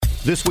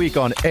This week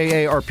on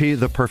AARP,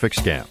 The Perfect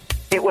Scam.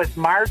 It was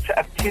March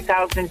of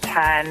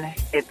 2010.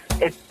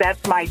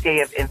 That's my day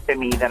of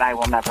infamy that I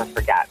will never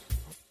forget.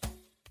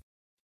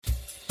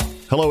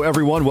 Hello,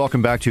 everyone.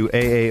 Welcome back to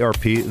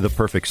AARP, The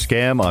Perfect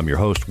Scam. I'm your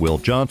host, Will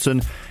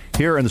Johnson.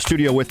 Here in the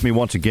studio with me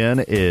once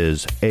again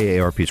is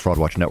AARP's Fraud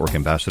Watch Network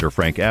Ambassador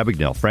Frank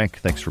Abagnale. Frank,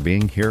 thanks for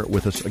being here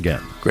with us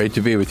again. Great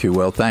to be with you,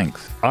 Will.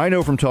 Thanks. I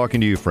know from talking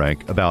to you,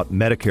 Frank, about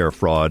Medicare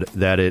fraud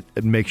that it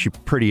makes you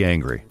pretty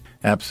angry.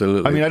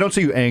 Absolutely. I mean, I don't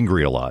see you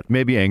angry a lot.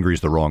 Maybe angry is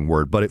the wrong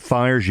word, but it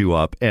fires you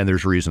up, and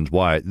there's reasons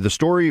why. The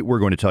story we're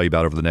going to tell you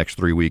about over the next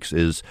 3 weeks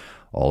is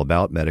all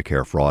about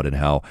Medicare fraud and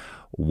how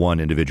one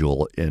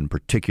individual in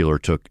particular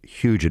took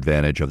huge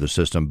advantage of the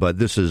system, but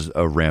this is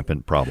a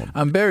rampant problem.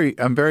 I'm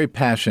very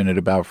passionate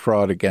about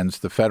fraud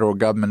against the federal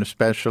government,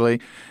 especially.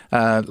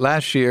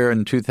 Last year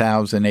in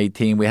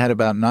 2018, we had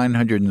about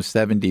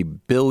 $970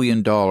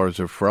 billion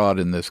of fraud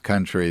in this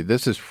country.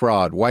 This is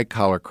fraud,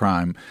 white-collar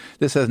crime.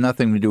 This has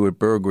nothing to do with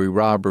burglary,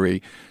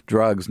 robbery,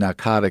 drugs,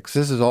 narcotics.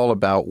 This is all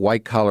about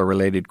white-collar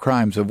related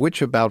crimes, of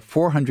which about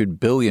 $400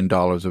 billion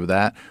of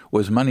that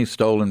was money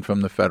stolen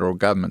from the federal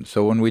government.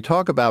 So when we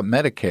talk about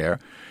Medicare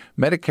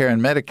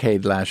and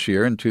Medicaid last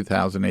year in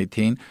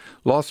 2018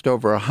 lost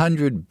over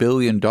 $100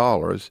 billion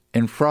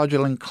in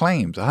fraudulent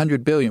claims,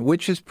 $100 billion,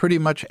 which is pretty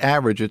much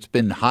average. It's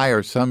been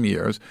higher some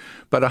years,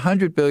 but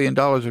 $100 billion,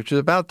 which is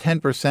about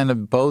 10%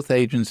 of both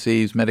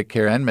agencies,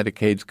 Medicare and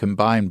Medicaid's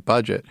combined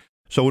budget.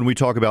 So when we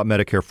talk about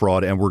Medicare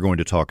fraud, and we're going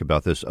to talk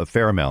about this a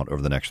fair amount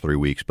over the next 3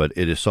 weeks, but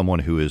it is someone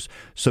who is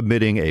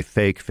submitting a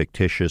fake,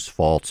 fictitious,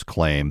 false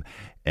claim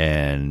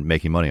and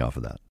making money off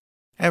of that.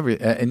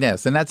 And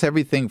that's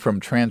everything from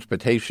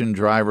transportation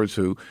drivers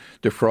who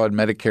defraud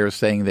Medicare,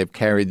 saying they've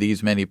carried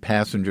these many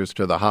passengers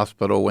to the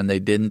hospital when they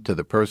didn't, to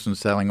the person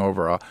selling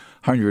over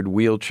 100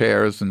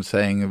 wheelchairs and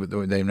saying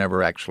they've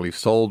never actually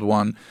sold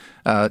one.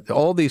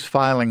 All these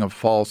filing of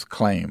false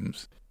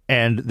claims.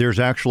 And there's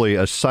actually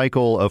a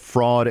cycle of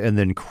fraud and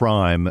then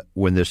crime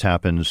when this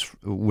happens,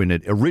 when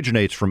it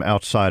originates from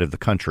outside of the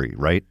country,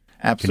 right?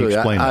 Absolutely. Can you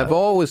explain that? I've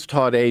always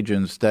taught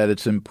agents that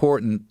it's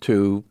important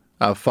to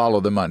follow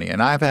the money. And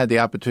I've had the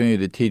opportunity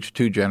to teach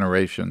 2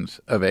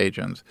 generations of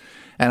agents.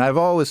 And I've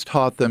always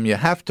taught them you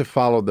have to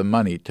follow the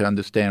money to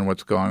understand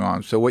what's going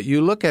on. So what you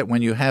look at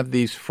when you have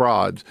these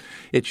frauds,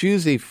 it's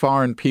usually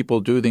foreign people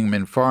doing them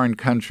in foreign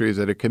countries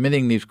that are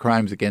committing these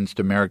crimes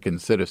against American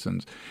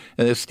citizens.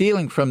 And they're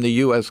stealing from the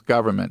U.S.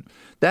 government.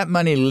 That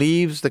money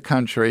leaves the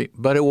country,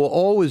 but it will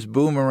always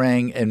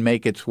boomerang and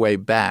make its way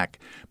back.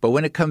 But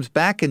when it comes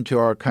back into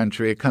our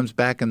country, it comes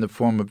back in the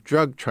form of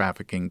drug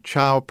trafficking,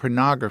 child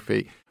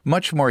pornography,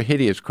 much more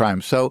hideous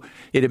crimes. So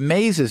it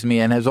amazes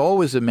me and has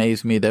always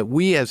amazed me that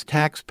we as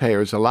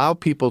taxpayers allow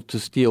people to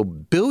steal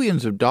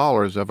billions of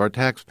dollars of our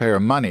taxpayer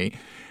money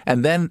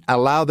and then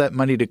allow that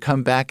money to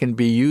come back and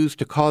be used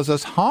to cause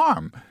us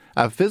harm.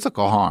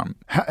 Physical harm.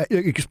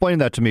 Explain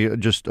that to me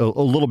just a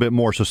little bit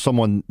more. So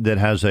someone that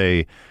has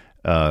a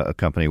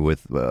company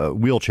with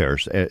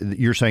wheelchairs,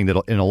 you're saying that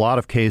in a lot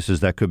of cases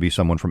that could be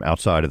someone from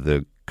outside of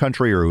the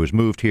country or who has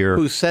moved here.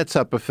 Who sets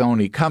up a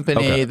phony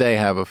company. Okay. They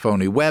have a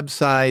phony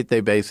website.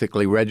 They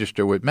basically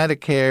register with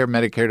Medicare.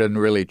 Medicare doesn't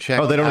really check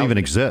them out. Oh, they don't even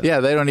exist.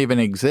 Yeah, they don't even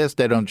exist.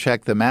 They don't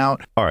check them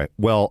out. All right.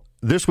 Well,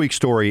 this week's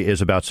story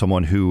is about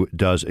someone who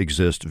does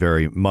exist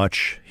very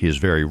much. He is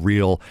very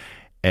real,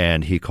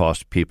 and he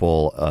cost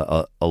people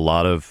a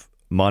lot of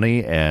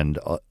money and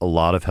a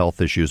lot of health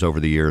issues over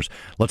the years.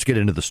 Let's get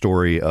into the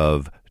story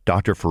of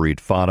Dr.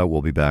 Farid Fata.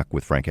 We'll be back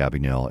with Frank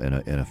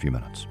Abagnale in a few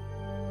minutes.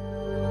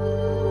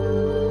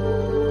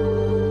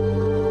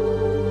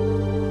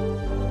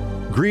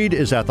 Greed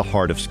is at the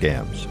heart of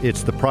scams.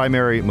 It's the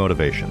primary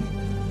motivation.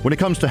 When it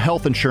comes to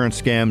health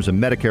insurance scams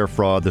and Medicare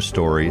fraud, the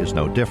story is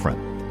no different.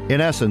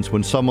 In essence,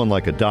 when someone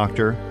like a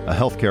doctor, a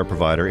healthcare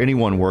provider,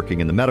 anyone working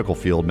in the medical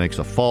field makes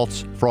a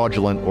false,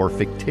 fraudulent, or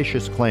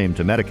fictitious claim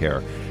to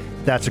Medicare,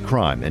 that's a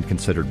crime and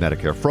considered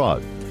Medicare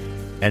fraud.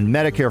 And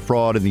Medicare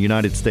fraud in the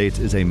United States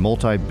is a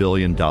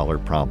multi-billion-dollar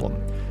problem.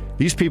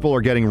 These people are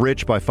getting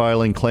rich by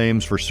filing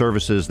claims for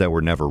services that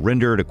were never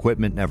rendered,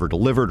 equipment never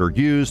delivered or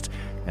used,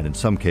 and in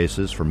some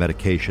cases for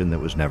medication that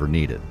was never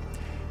needed.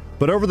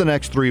 But over the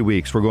next 3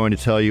 weeks, we're going to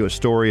tell you a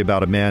story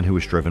about a man who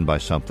was driven by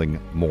something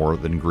more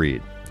than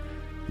greed.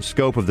 The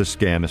scope of this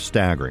scam is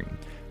staggering.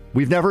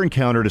 We've never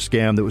encountered a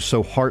scam that was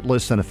so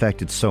heartless and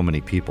affected so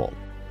many people.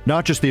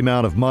 Not just the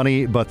amount of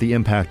money, but the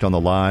impact on the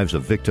lives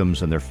of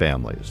victims and their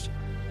families.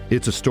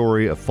 It's a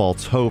story of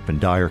false hope and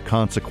dire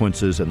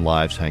consequences and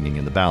lives hanging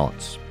in the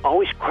balance.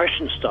 Always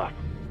question stuff.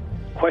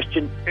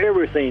 Question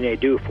everything they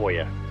do for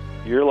you.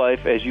 Your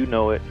life as you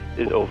know it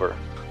is over.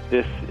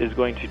 This is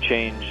going to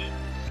change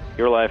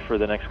your life for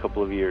the next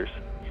couple of years.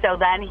 So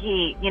then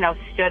he,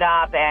 stood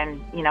up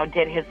and,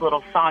 did his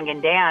little song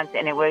and dance,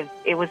 and it was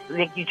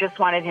like you just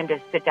wanted him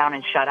to sit down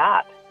and shut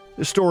up.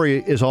 The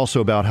story is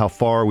also about how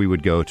far we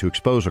would go to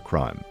expose a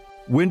crime.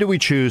 When do we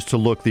choose to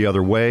look the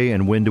other way,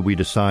 and when do we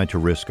decide to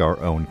risk our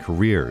own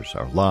careers,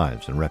 our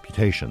lives, and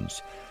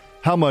reputations?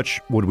 How much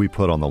would we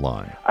put on the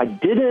line? I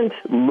didn't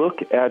look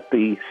at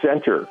the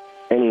center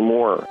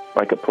anymore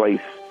like a place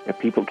that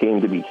people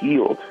came to be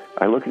healed.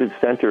 I look at the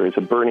center as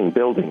a burning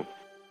building.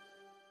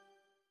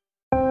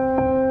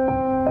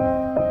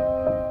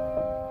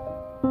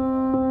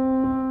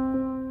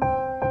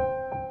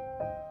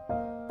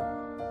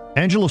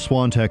 Angela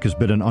Swantek has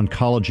been an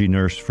oncology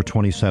nurse for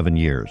 27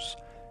 years.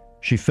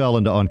 She fell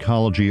into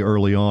oncology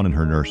early on in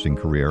her nursing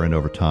career, and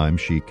over time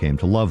she came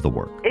to love the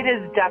work. It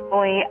is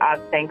definitely a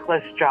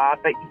thankless job,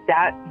 but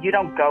that you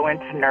don't go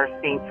into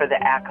nursing for the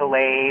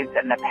accolades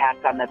and the pats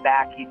on the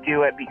back. You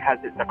do it because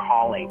it's a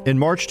calling. In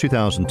March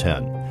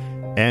 2010,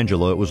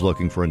 Angela was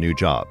looking for a new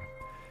job.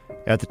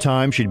 At the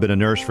time, she'd been a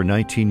nurse for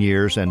 19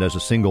 years, and as a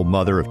single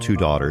mother of 2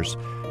 daughters,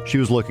 she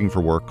was looking for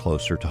work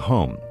closer to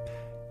home.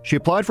 She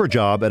applied for a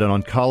job at an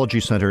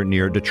oncology center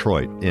near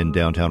Detroit in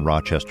downtown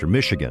Rochester,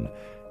 Michigan,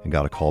 and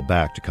got a call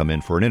back to come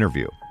in for an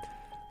interview.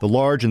 The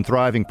large and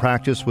thriving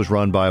practice was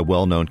run by a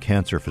well-known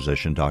cancer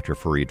physician, Dr.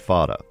 Farid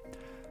Fata.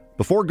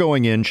 Before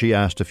going in, she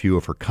asked a few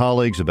of her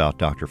colleagues about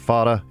Dr.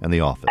 Fata and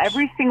the office.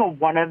 Every single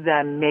one of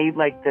them made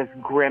like this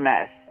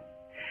grimace.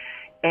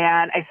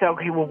 And I said,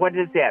 okay, well, what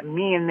does that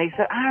mean? And they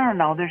said, I don't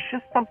know, there's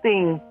just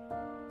something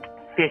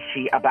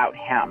fishy about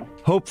him.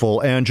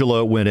 Hopeful,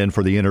 Angela went in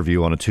for the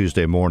interview on a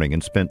Tuesday morning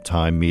and spent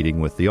time meeting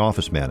with the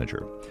office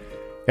manager.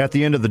 At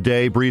the end of the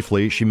day,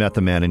 briefly, she met the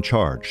man in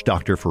charge,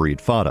 Dr.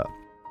 Farid Fata.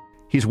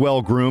 He's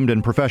well-groomed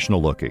and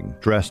professional-looking,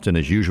 dressed in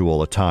his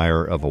usual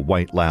attire of a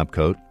white lab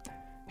coat.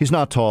 He's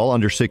not tall,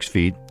 under 6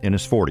 feet, in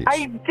his 40s.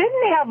 I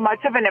didn't have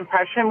much of an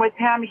impression with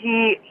him.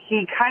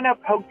 He kind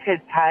of poked his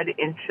head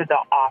into the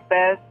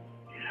office,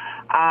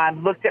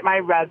 looked at my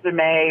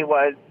resume,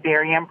 was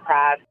very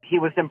impressed. He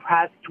was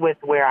impressed with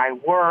where I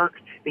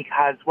worked,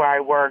 because where I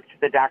worked,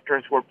 the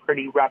doctors were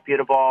pretty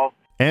reputable.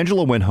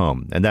 Angela went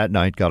home, and that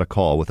night got a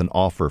call with an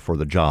offer for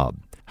the job.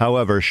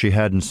 However, she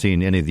hadn't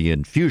seen any of the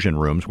infusion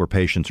rooms where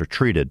patients are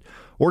treated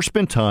or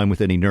spent time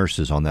with any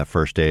nurses on that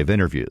first day of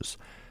interviews.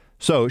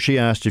 So she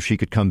asked if she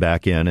could come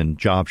back in and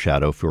job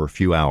shadow for a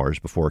few hours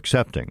before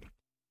accepting.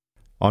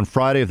 On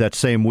Friday of that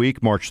same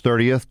week, March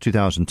 30th,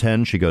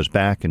 2010, she goes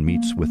back and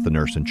meets with the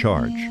nurse in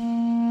charge.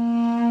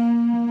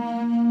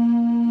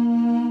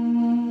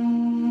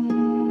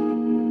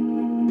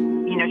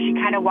 She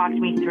kind of walked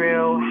me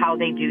through how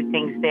they do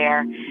things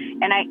there.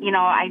 And I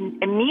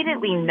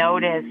immediately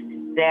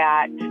noticed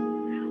that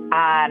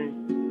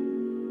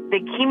the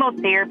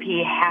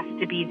chemotherapy has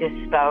to be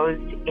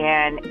disposed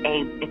in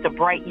it's a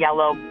bright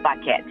yellow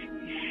bucket.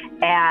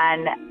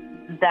 And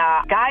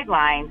the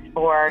guidelines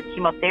for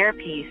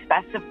chemotherapy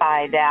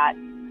specify that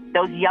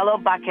those yellow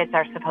buckets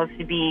are supposed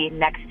to be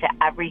next to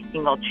every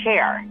single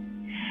chair.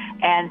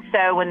 And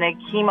so when the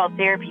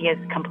chemotherapy is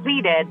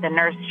completed, the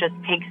nurse just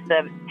takes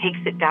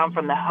it down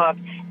from the hook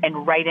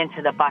and right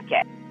into the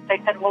bucket. So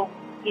I said, well,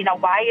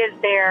 why is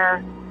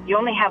there, you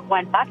only have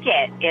one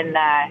bucket in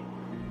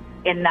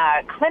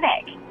the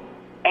clinic?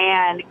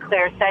 And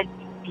Claire said,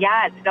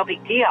 yeah, it's no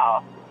big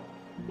deal.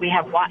 We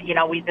have one,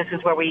 this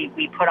is where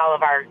we put all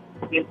of our,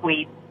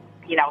 we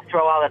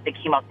throw all of the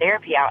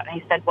chemotherapy out.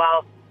 And I said,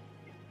 well,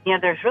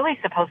 there's really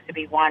supposed to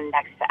be one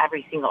next to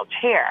every single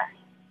chair.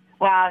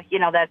 Well,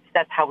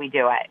 that's how we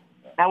do it.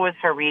 That was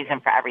her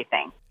reason for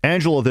everything.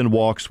 Angela then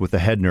walks with the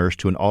head nurse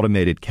to an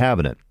automated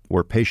cabinet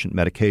where patient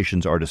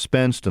medications are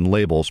dispensed and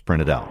labels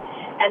printed out.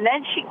 And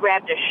then she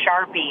grabbed a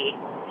Sharpie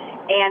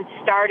and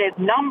started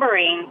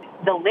numbering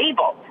the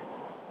labels.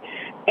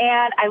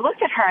 And I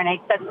looked at her and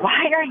I said,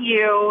 why are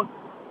you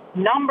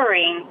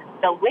numbering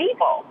the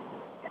labels?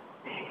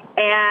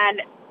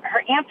 And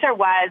her answer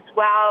was,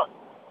 well,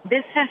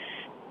 this is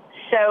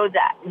so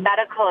that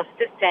medical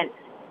assistant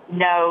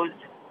knows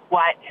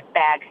what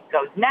bag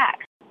goes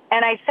next.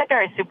 And I said to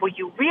her, I said, well,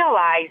 you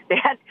realize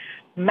that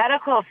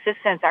medical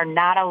assistants are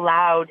not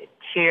allowed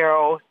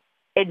to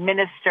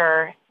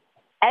administer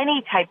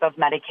any type of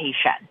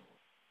medication.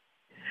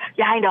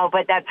 Yeah, I know,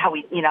 but that's how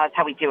we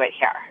do it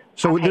here.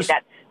 So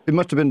it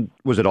must have been,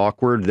 was it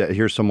awkward that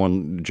here's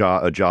someone,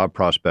 a job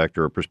prospect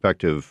or a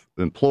prospective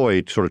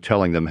employee sort of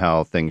telling them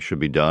how things should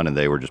be done and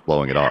they were just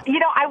blowing it off?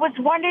 I was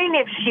wondering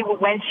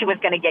when she was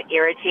going to get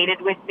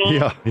irritated with me.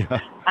 Yeah.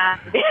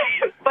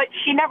 But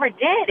she never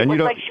did. It was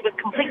like she was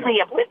completely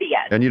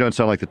oblivious. And you don't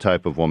sound like the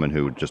type of woman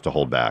who just to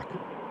hold back.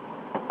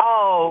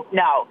 Oh,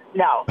 no,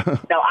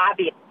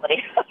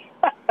 obviously.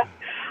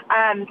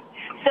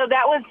 So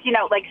that was,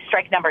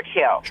 strike number 2.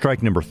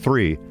 Strike number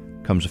 3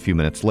 comes a few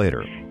minutes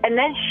later. And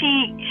then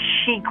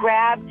she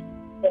grabbed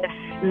this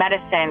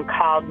medicine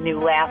called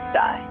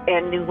Neulasta.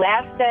 And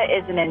Neulasta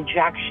is an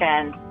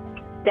injection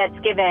that's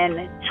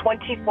given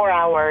 24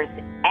 hours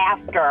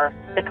after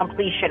the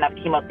completion of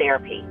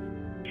chemotherapy.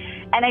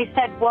 And I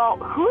said, well,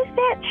 who's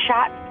that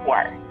shot for?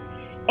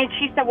 And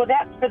she said, well,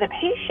 that's for the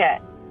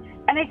patient.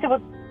 And I said,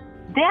 well,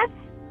 that's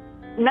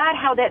not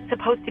how that's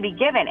supposed to be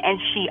given. And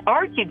she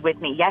argued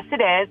with me, yes,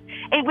 it is.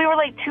 And we were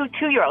like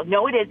two-year-olds.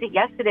 No, it isn't.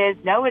 Yes, it is.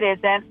 No, it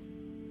isn't.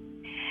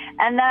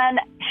 And then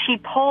she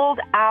pulled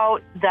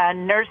out the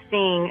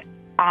nursing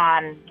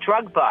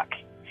drug book.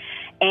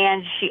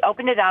 And she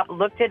opened it up,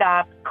 looked it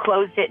up,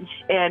 closed it,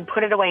 and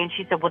put it away. And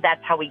she said, well,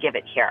 that's how we give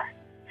it here.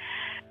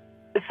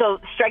 So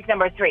strike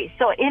number 3.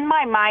 So in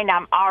my mind,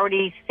 I'm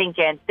already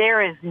thinking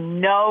there is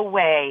no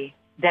way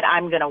that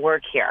I'm going to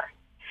work here.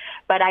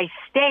 But I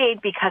stayed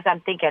because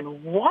I'm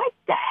thinking, what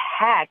the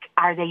heck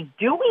are they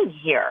doing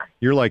here?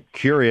 You're like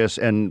curious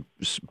and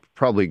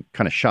probably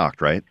kind of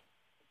shocked, right?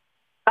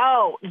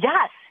 Oh,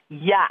 yes.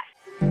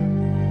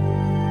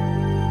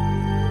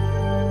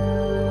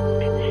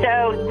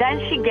 So then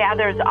she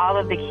gathers all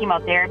of the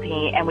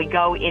chemotherapy and we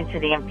go into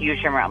the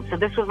infusion room. So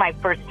this was my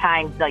first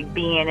time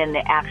being in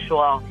the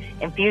actual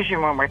infusion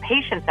room where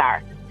patients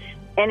are.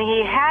 And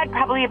he had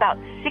probably about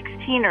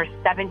 16 or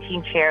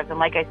 17 chairs. And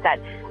like I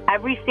said,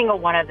 every single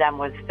one of them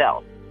was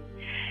filled.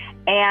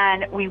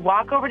 And we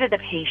walk over to the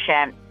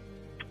patient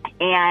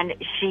and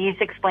she's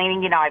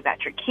explaining, I've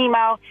got your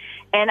chemo.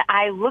 And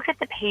I look at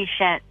the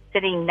patient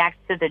sitting next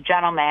to the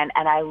gentleman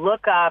and I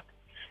look up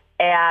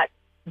at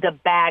the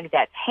bag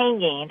that's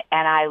hanging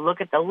and I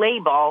look at the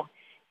label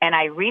and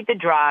I read the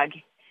drug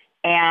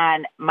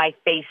and my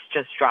face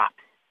just dropped.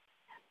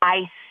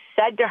 I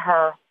said to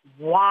her,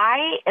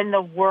 why in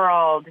the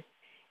world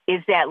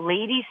is that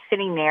lady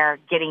sitting there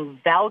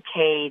getting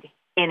Velcade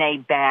in a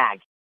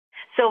bag?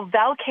 So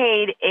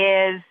Velcade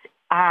is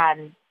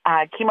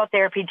a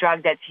chemotherapy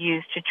drug that's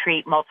used to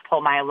treat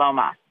multiple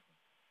myeloma.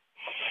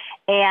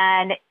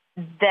 And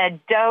the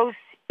dose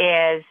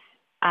is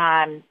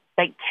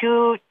like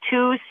two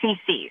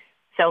cc's.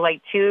 So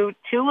like two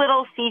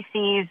little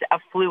cc's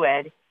of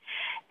fluid.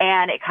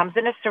 And it comes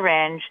in a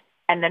syringe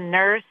and the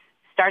nurse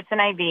starts an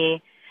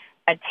IV,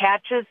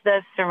 attaches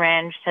the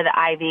syringe to the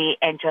IV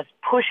and just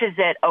pushes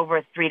it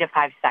over 3 to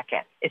 5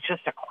 seconds. It's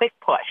just a quick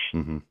push.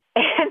 Mm-hmm.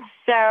 And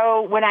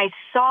so when I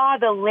saw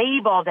the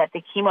label that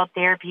the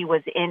chemotherapy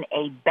was in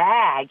a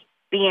bag,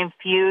 be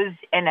infused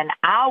in an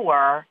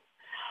hour,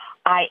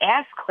 I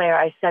asked Claire,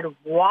 I said,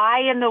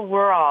 why in the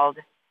world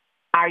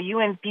are you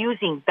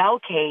infusing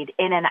Velcade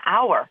in an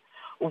hour?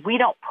 We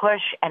don't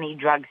push any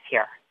drugs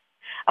here.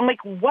 I'm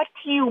like, what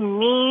do you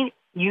mean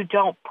you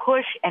don't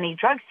push any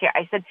drugs here?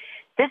 I said,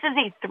 this is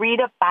a 3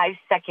 to 5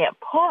 second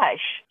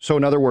push. So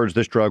in other words,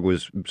 this drug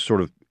was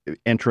sort of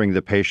entering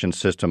the patient's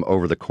system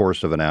over the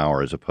course of an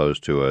hour as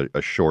opposed to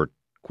a short,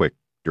 quick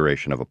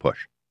duration of a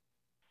push.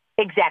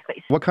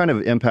 Exactly. What kind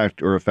of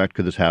impact or effect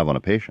could this have on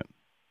a patient?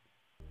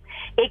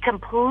 It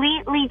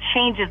completely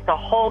changes the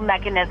whole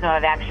mechanism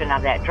of action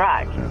of that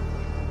drug. Yeah.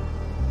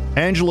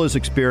 Angela's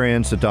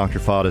experience at Dr.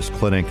 Fata's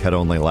clinic had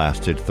only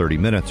lasted 30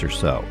 minutes or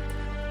so,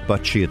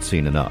 but she had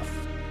seen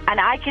enough. And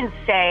I can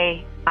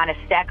say, on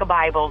a stack of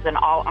Bibles, in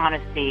all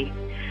honesty,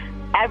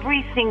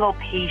 every single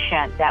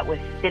patient that was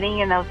sitting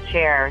in those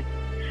chairs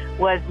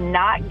was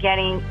not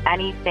getting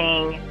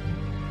anything.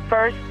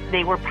 First,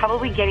 they were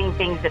probably getting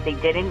things that they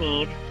didn't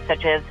need,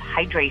 such as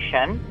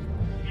hydration,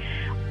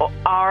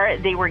 or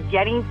they were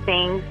getting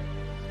things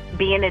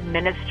being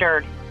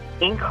administered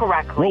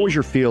incorrectly. What was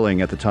your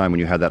feeling at the time when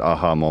you had that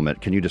aha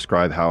moment? Can you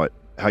describe how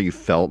you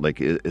felt? Like,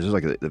 is this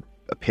like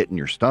a pit in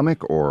your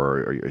stomach,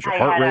 or is your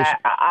heart racing?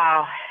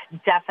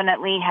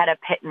 Definitely had a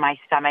pit in my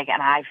stomach,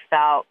 and I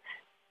felt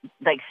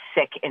like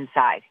sick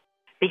inside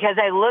because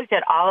I looked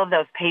at all of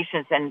those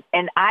patients,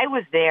 and I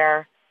was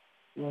there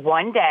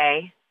one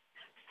day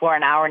for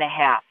an hour and a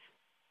half.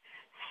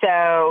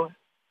 So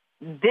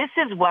this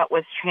is what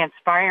was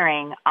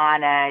transpiring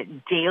on a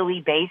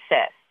daily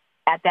basis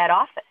at that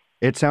office.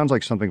 It sounds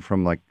like something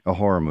from like a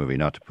horror movie,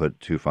 not to put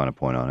too fine a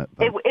point on it.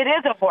 But it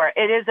is a horror.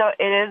 It is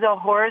a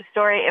horror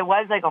story. It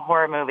was like a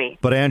horror movie.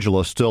 But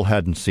Angela still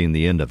hadn't seen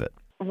the end of it.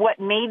 What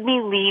made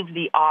me leave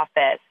the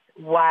office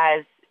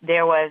was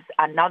there was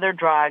another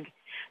drug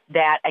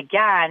that,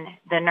 again,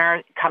 the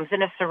nurse comes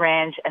in a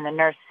syringe and the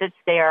nurse sits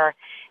there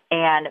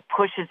and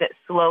pushes it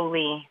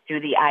slowly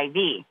through the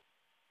IV.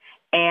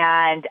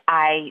 And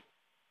I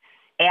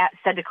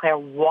said to Claire,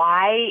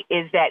 why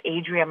is that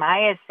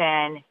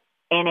adriamycin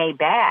in a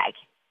bag?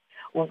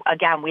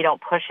 Again, we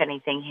don't push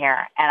anything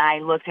here. And I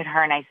looked at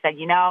her and I said,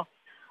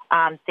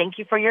 thank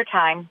you for your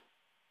time.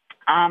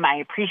 I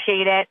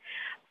appreciate it,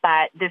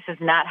 but this is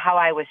not how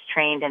I was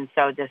trained, and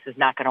so this is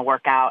not going to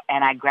work out.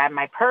 And I grabbed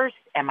my purse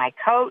and my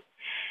coat,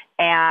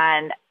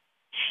 and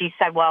she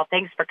said, well,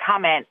 thanks for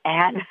coming.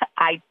 And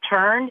I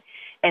turned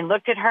and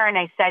looked at her and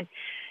I said,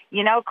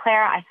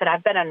 Claire, I said,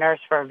 I've been a nurse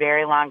for a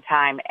very long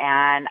time,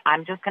 and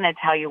I'm just going to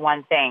tell you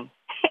one thing.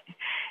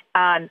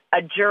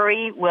 A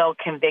jury will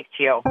convict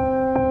you.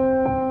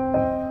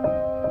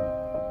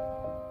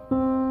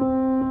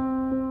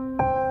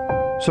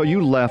 So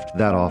you left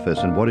that office,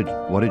 and what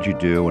did you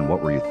do, and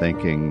what were you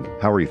thinking?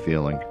 How were you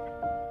feeling?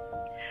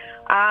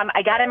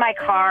 I got in my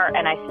car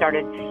and I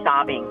started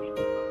sobbing.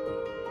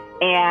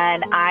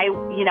 And I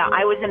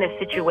was in a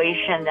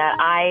situation that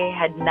I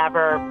had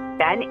never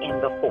been in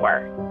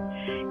before.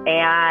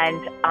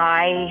 And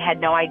I had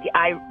no idea.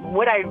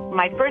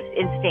 My first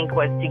instinct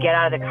was to get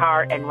out of the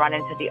car and run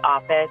into the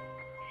office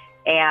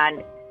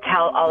and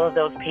tell all of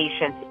those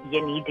patients,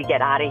 you need to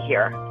get out of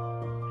here.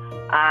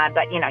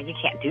 But, you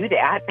can't do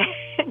that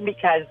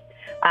because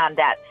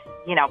that's,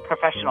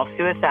 professional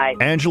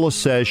suicide. Angela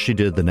says she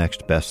did the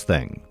next best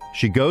thing.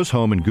 She goes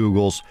home and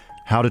Googles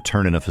how to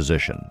turn in a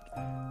physician.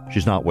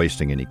 She's not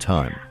wasting any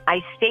time. I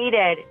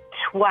stated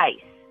twice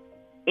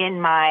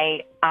in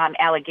my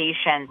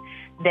allegation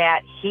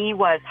that he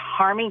was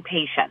harming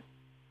patients,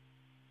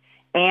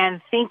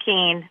 and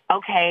thinking,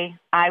 okay,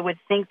 I would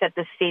think that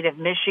the state of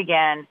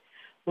Michigan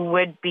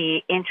would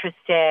be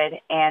interested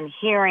in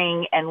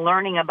hearing and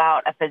learning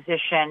about a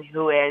physician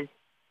who is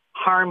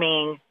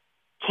harming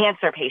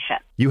cancer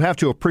patients. You have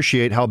to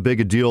appreciate how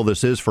big a deal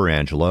this is for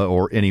Angela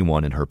or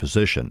anyone in her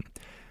position.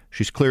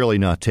 She's clearly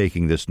not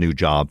taking this new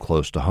job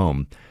close to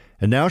home,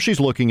 and now she's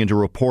looking into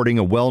reporting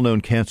a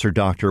well-known cancer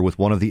doctor with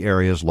one of the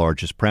area's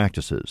largest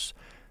practices,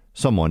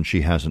 someone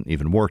she hasn't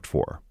even worked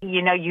for.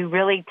 You know, you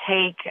really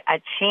take a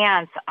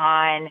chance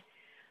on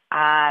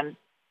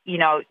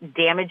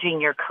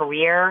damaging your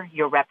career,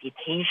 your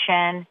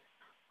reputation,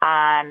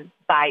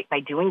 by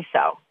doing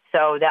so.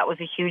 So that was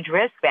a huge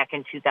risk back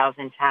in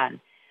 2010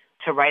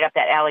 to write up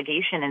that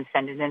allegation and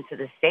send it into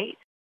the state.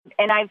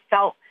 And I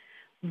felt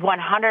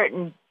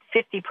 150%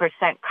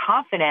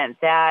 confident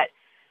that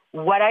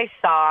what I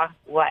saw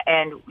what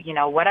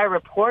I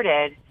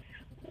reported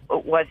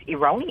was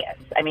erroneous.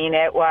 I mean,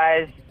 it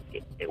was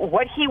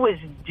what he was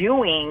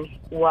doing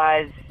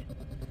was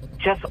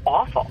just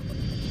awful.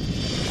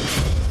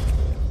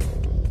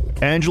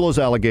 Angela's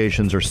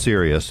allegations are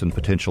serious and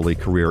potentially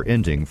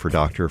career-ending for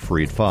Dr.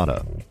 Farid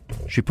Fata.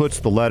 She puts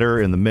the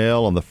letter in the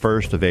mail on the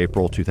 1st of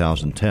April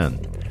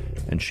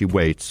 2010, and she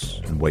waits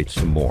and waits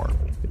some more.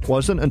 It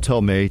wasn't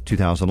until May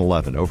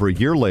 2011, over a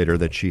year later,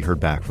 that she heard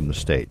back from the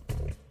state.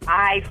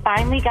 I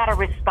finally got a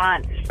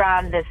response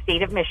from the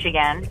state of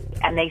Michigan,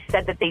 and they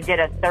said that they did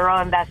a thorough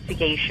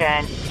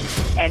investigation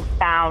and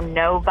found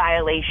no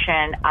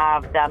violation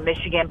of the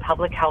Michigan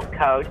Public Health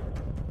Code,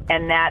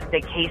 and that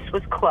the case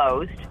was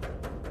closed.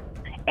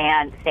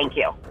 And thank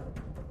you.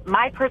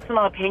 My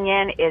personal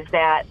opinion is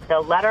that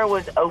the letter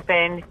was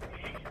opened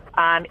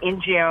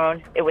in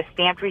June. It was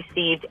stamped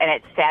received, and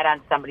it sat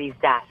on somebody's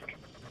desk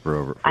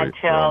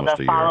until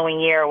the following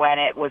year when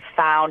it was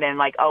found and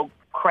like, oh,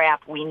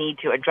 crap, we need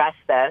to address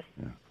this.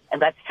 Yeah.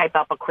 And let's type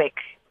up a quick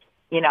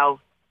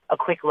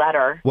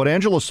letter. What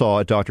Angela saw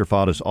at Dr.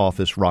 Fata's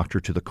office rocked her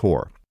to the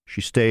core.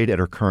 She stayed at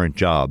her current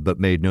job, but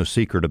made no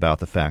secret about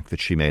the fact that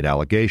she made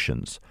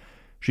allegations.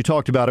 She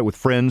talked about it with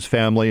friends,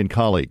 family, and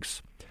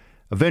colleagues.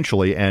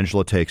 Eventually,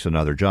 Angela takes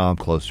another job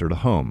closer to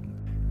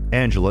home.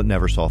 Angela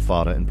never saw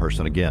Fata in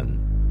person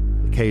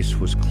again. The case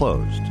was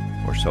closed,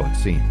 or so it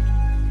seemed.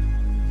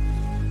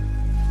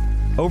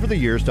 Over the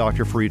years,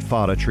 Dr. Farid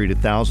Fata treated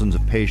thousands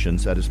of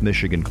patients at his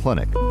Michigan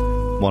clinic.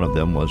 One of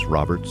them was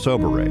Robert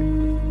Sobere.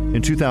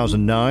 In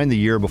 2009, the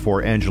year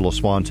before Angela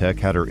Swantek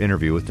had her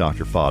interview with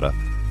Dr. Fata,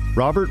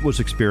 Robert was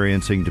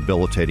experiencing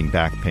debilitating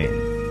back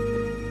pain.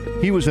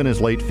 He was in his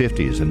late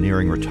 50s and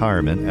nearing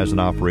retirement as an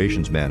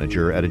operations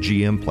manager at a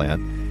GM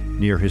plant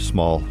near his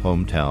small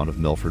hometown of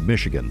Milford,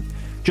 Michigan,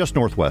 just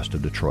northwest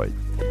of Detroit.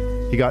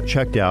 He got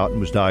checked out and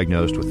was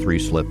diagnosed with 3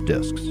 slipped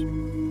discs.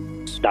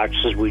 Doctor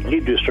says, we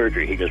need to do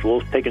surgery. He goes,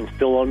 well, take and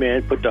fill them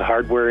in, put the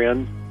hardware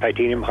in,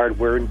 titanium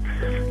hardware, and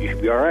you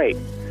should be all right.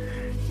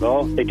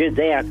 Well, they did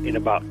that, and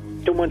about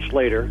 2 months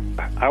later,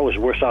 I was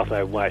worse off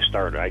than when I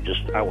started.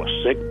 I was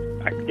sick.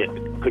 I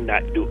could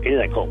not do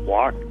anything. I couldn't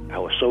walk. I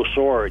was so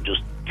sore, it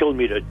just killed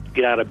me to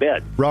get out of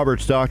bed.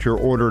 Robert's doctor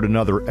ordered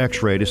another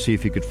x-ray to see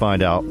if he could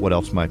find out what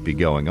else might be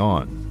going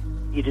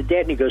on. He did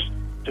that, and he goes,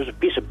 there's a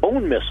piece of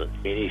bone missing.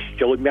 And he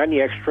showed me on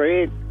the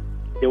x-ray,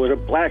 there was a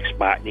black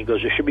spot, and he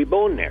goes, there should be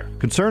bone there.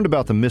 Concerned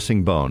about the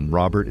missing bone,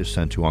 Robert is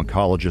sent to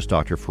oncologist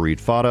Dr. Farid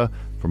Fata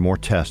for more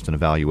tests and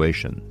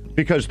evaluation.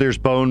 Because there's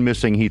bone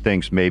missing, he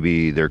thinks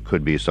maybe there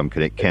could be some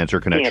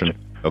cancer connection?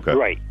 Cancer. Okay.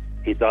 Right.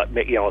 He thought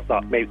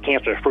maybe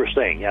cancer the first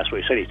thing. That's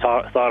what he said. He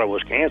thought it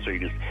was cancer. He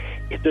goes,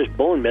 if there's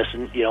bone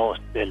missing,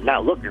 and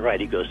not looking right,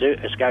 he goes,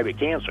 it's got to be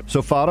cancer.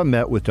 So Fata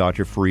met with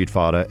Dr. Farid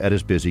Fata at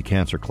his busy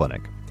cancer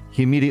clinic.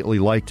 He immediately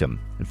liked him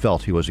and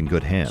felt he was in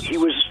good hands. He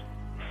was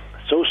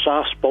so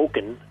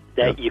soft-spoken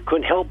that you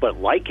couldn't help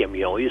but like him,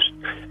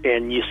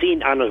 and you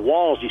seen on the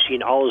walls, you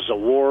seen all his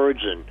awards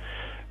and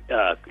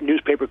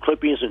newspaper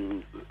clippings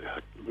and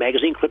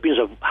magazine clippings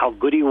of how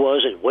good he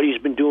was and what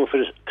he's been doing for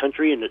the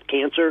country and the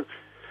cancer.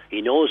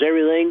 He knows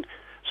everything.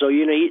 So,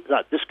 he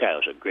thought this guy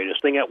was the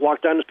greatest thing that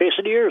walked on the face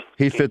of the earth.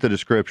 He fit the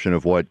description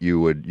of what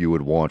you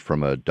would want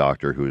from a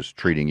doctor who's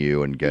treating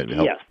you and getting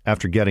help. Yes.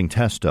 After getting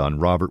tests done,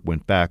 Robert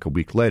went back a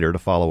week later to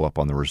follow up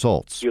on the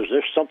results. He goes,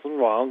 there's something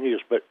wrong. He goes,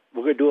 but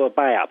we're going to do a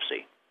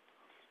biopsy,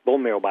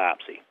 bone marrow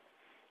biopsy.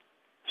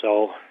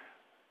 So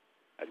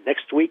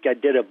next week I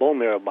did a bone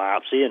marrow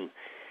biopsy, and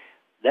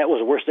that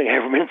was the worst thing I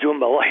ever been through in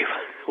my life,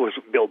 was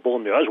build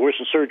bone marrow. That was worse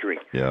than surgery.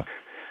 Yeah.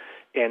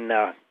 And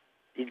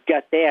he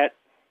got that.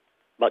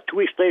 About 2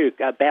 weeks later,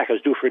 got back. I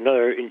was due for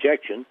another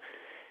injection,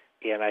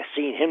 and I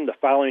seen him the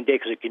following day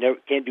because you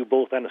can't do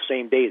both on the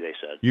same day, they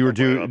said. You were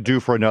due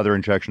for another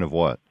injection of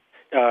what?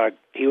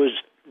 He was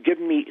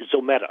giving me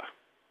Zometa.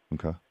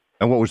 Okay.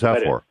 And what was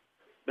that for?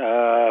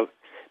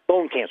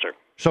 Bone cancer.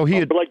 So he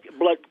had blood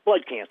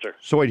cancer.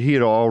 So he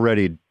had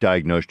already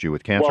diagnosed you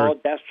with cancer?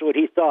 Well, that's what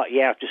he thought.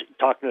 Yeah, just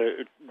talking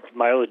to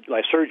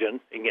my surgeon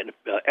and getting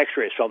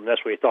X-rays from him,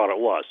 that's what he thought it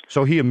was.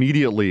 So he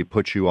immediately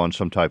put you on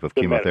some type of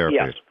chemotherapy?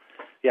 Yes.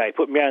 Yeah, he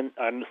put me on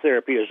the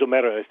therapy of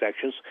Zometa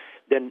injections,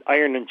 then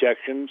iron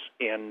injections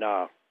and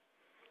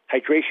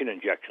hydration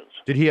injections.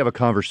 Did he have a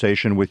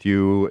conversation with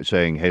you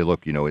saying, hey,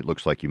 look, it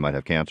looks like you might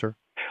have cancer?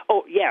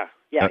 Oh, yeah,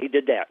 he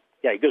did that.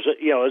 Yeah, because,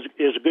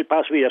 there's a good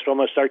possibility. That's why I'm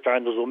going to start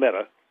trying the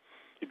Zometa.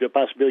 There's a good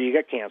possibility you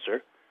got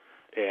cancer,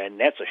 and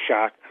that's a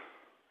shock,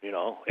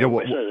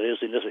 Everybody says it is,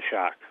 and it's a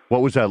shock.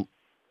 What was that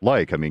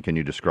like? I mean, can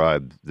you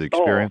describe the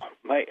experience?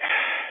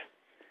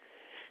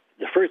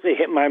 The first thing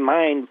hit my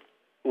mind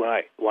when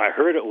I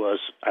heard it was,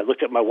 I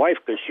looked at my wife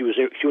because she went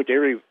to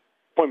every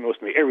appointment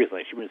with me,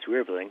 everything. She went through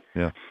everything.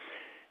 Yeah.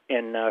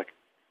 And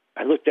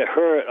I looked at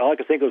her, and all I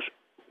could think was,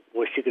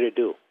 what's she going to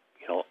do?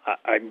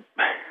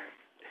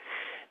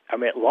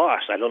 I'm at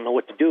loss. I don't know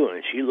what to do.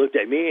 And she looked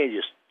at me and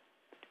just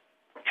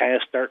kind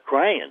of started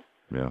crying.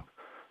 Yeah.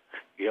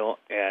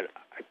 And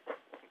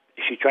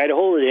she tried to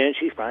hold it in.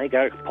 She finally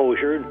got her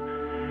composure.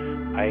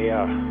 And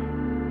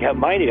I got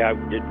mine. I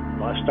did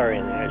my start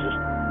in there. I just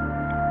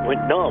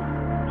went numb,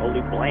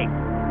 totally blank.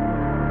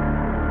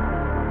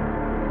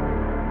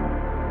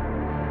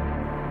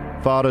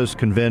 Fata's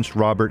convinced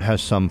Robert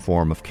has some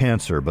form of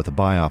cancer, but the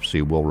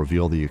biopsy will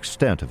reveal the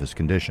extent of his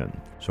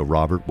condition. So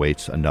Robert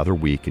waits another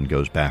week and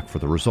goes back for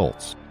the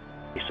results.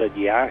 He said,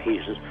 he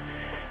says,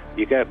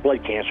 you got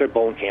blood cancer,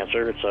 bone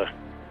cancer. It's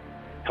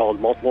called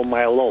multiple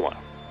myeloma.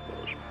 I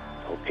goes,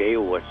 okay,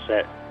 what's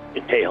that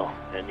entail?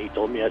 And he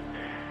told me that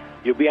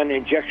you'll be on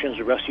injections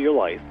the rest of your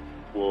life.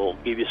 We'll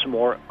give you some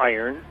more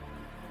iron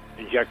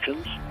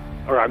injections.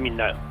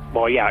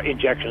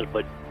 Injections,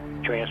 but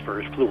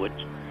transfers,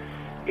 fluids,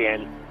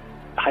 and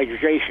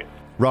hydration.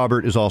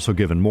 Robert is also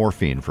given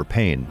morphine for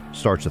pain,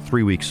 starts a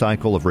 3-week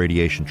cycle of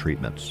radiation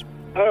treatments.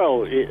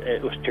 Oh,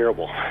 it was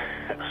terrible.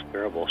 It was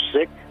terrible.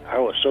 Sick. I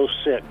was so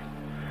sick.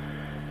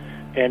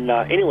 And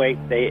anyway,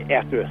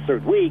 after the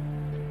third week,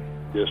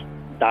 this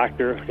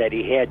doctor that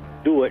he had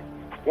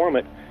perform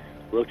it,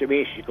 looked at me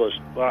and she goes,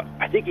 well,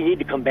 I think you need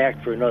to come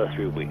back for another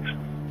 3 weeks.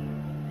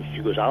 And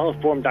she goes, I'll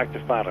inform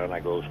Dr. Fata. And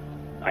I goes,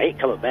 I ain't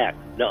coming back.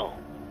 No.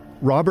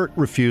 Robert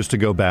refused to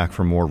go back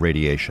for more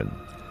radiation,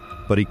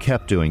 but he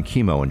kept doing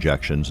chemo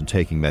injections and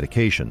taking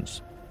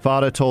medications.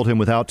 Fata told him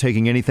without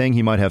taking anything,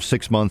 he might have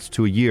 6 months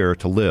to a year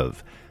to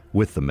live.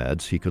 With the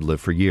meds, he could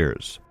live for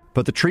years.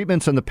 But the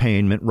treatments and the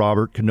pain meant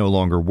Robert could no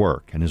longer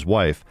work, and his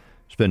wife,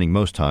 spending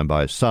most time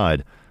by his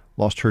side,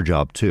 lost her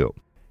job too.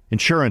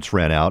 Insurance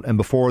ran out, and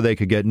before they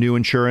could get new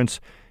insurance,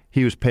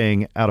 he was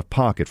paying out of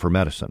pocket for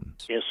medicine.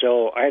 And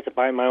so I had to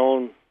buy my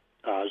own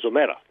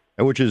Zometa.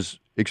 Which is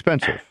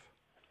expensive.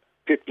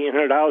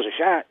 $1,500 a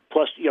shot.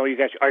 Plus, you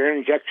got your iron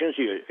injections,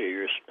 your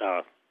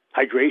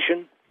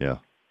hydration. Yeah.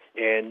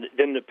 And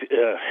then the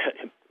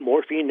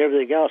morphine and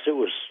everything else. It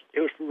was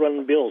for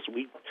running bills.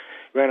 We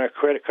ran our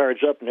credit cards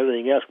up and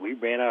everything else. We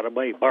ran out of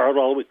money, borrowed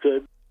all we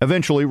could.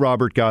 Eventually,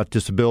 Robert got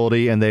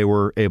disability, and they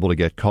were able to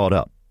get caught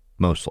up,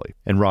 mostly.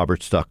 And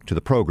Robert stuck to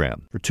the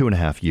program for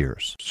 2.5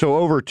 years. So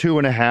over two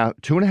and a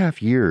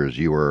half years,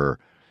 you were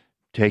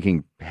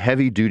taking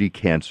heavy-duty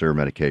cancer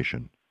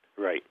medication.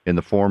 Right. In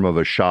the form of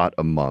a shot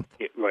a month.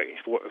 Right.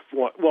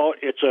 Well,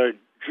 it's a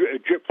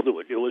drip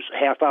fluid. It was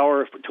half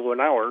hour to an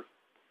hour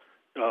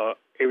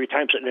every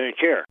time sitting in a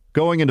chair.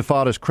 Going into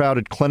Fata's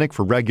crowded clinic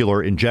for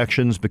regular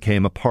injections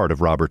became a part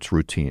of Robert's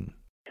routine.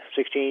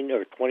 16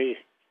 or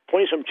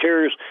 20-some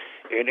chairs,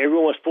 and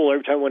everyone was full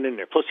every time I went in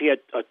there. Plus, he had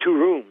 2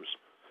 rooms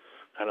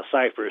on the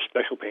side for his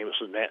special payments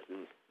and that,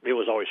 and it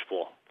was always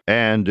full.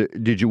 And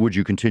would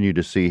you continue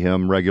to see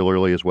him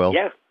regularly as well?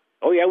 Yeah.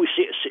 Oh, yeah.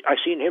 I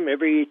seen him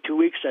every 2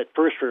 weeks at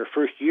first for the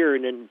first year,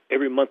 and then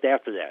every month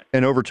after that.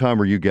 And over time,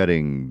 were you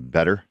getting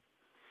better?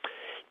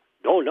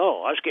 Oh,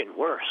 no, I was getting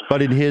worse.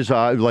 But in his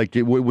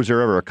was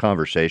there ever a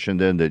conversation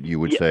then that you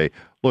would say,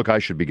 look, I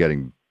should be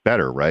getting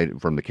better, right,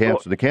 from the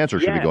cancer? The cancer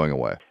should be going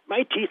away.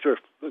 My teeth are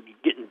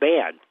getting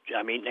bad.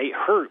 I mean, they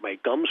hurt. My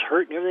gums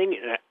hurt and everything.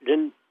 And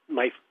then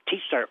my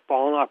teeth start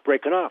falling off,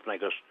 breaking off. And I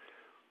goes,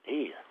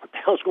 hey, what the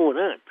hell's going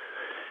on?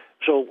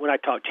 So when I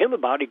talked to him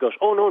about it, he goes,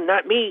 oh, no,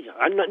 not me.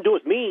 I'm nothing to do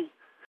with me.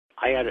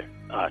 I had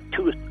a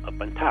tooth up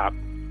on top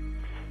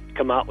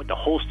come out with the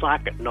whole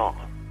socket and all.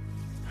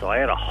 So I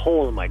had a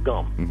hole in my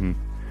gum.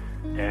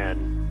 Mm-hmm.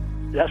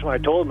 And that's when I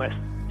told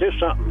him, there's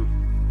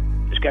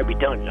something that's got to be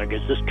done. I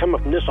guess this come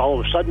up from this, all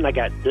of a sudden I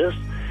got this.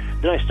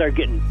 Then I started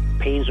getting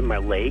pains in my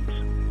legs.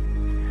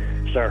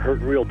 Started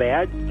hurting real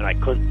bad, and I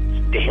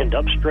couldn't stand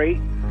up straight.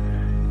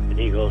 And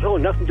he goes, oh,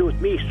 nothing to do with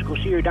me. So go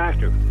see your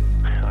doctor.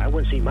 I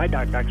went to see my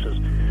doctor. Doctor says,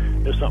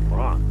 there's something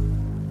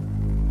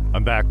wrong.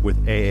 I'm back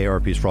with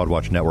AARP's Fraud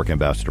Watch Network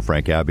Ambassador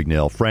Frank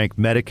Abagnale. Frank,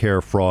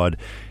 Medicare fraud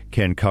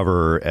can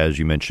cover, as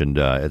you mentioned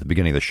at the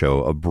beginning of the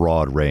show, a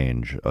broad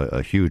range,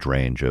 a huge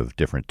range of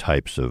different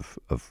types of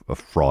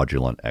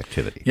fraudulent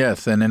activity.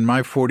 Yes, and in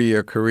my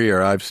 40-year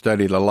career, I've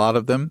studied a lot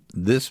of them.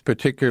 This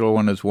particular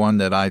one is one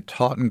that I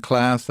taught in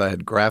class. I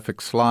had graphic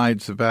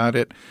slides about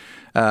it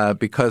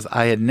because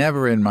I had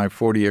never in my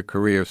 40-year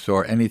career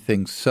saw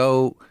anything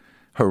so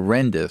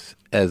horrendous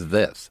as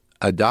this.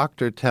 A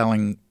doctor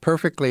telling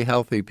perfectly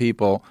healthy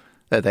people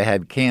that they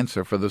had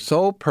cancer for the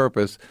sole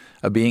purpose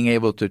of being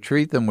able to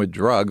treat them with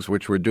drugs,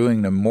 which were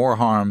doing them more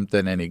harm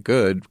than any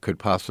good could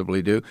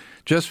possibly do,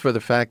 just for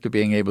the fact of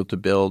being able to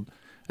bill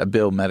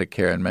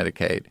Medicare and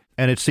Medicaid.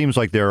 And it seems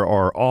like there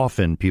are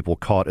often people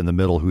caught in the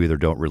middle who either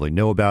don't really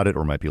know about it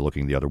or might be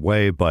looking the other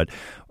way, but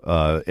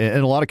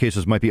in a lot of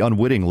cases might be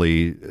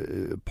unwittingly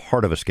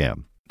part of a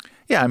scam.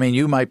 Yeah, I mean,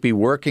 you might be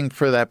working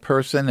for that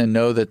person and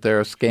know that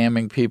they're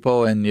scamming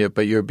people,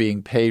 but you're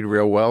being paid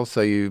real well,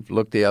 so you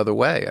look the other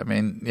way. I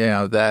mean,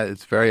 that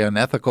it's very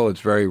unethical,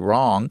 it's very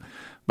wrong,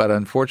 but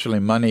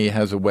unfortunately, money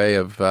has a way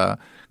of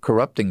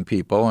corrupting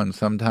people, and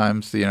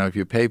sometimes, if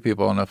you pay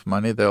people enough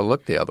money, they'll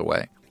look the other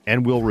way.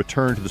 And we'll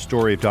return to the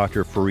story of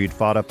Dr. Farid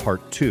Fata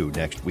Part 2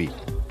 next week.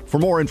 For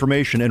more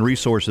information and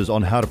resources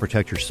on how to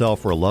protect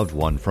yourself or a loved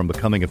one from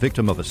becoming a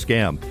victim of a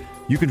scam,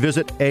 you can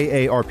visit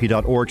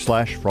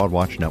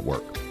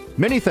aarp.org/FraudWatchNetwork.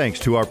 Many thanks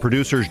to our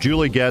producers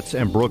Julie Getz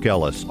and Brooke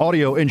Ellis,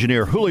 audio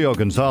engineer Julio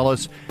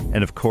Gonzalez,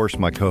 and of course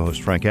my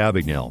co-host Frank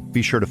Abagnale.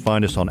 Be sure to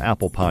find us on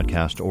Apple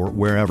Podcast or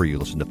wherever you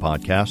listen to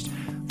podcasts.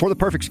 For The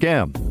Perfect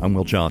Scam, I'm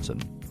Will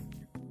Johnson.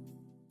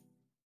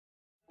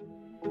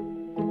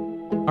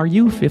 Are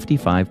you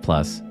 55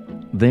 plus?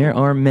 There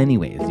are many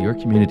ways your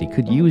community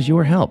could use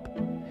your help.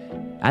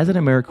 As an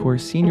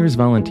AmeriCorps Seniors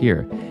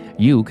Volunteer,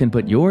 you can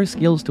put your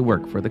skills to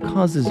work for the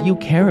causes you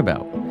care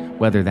about,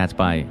 whether that's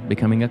by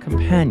becoming a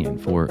companion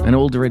for an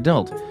older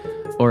adult,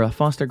 or a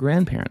foster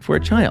grandparent for a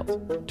child,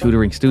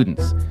 tutoring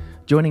students,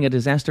 joining a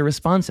disaster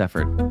response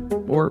effort,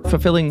 or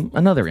fulfilling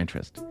another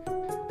interest.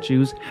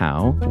 Choose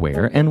how,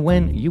 where, and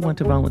when you want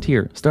to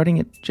volunteer, starting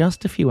at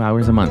just a few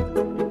hours a month.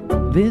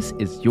 This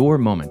is your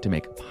moment to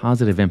make a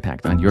positive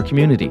impact on your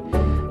community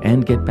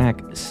and get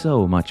back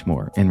so much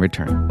more in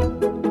return.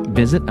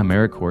 Visit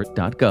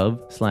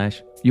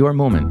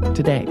AmeriCorps.gov/yourmoment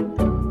today.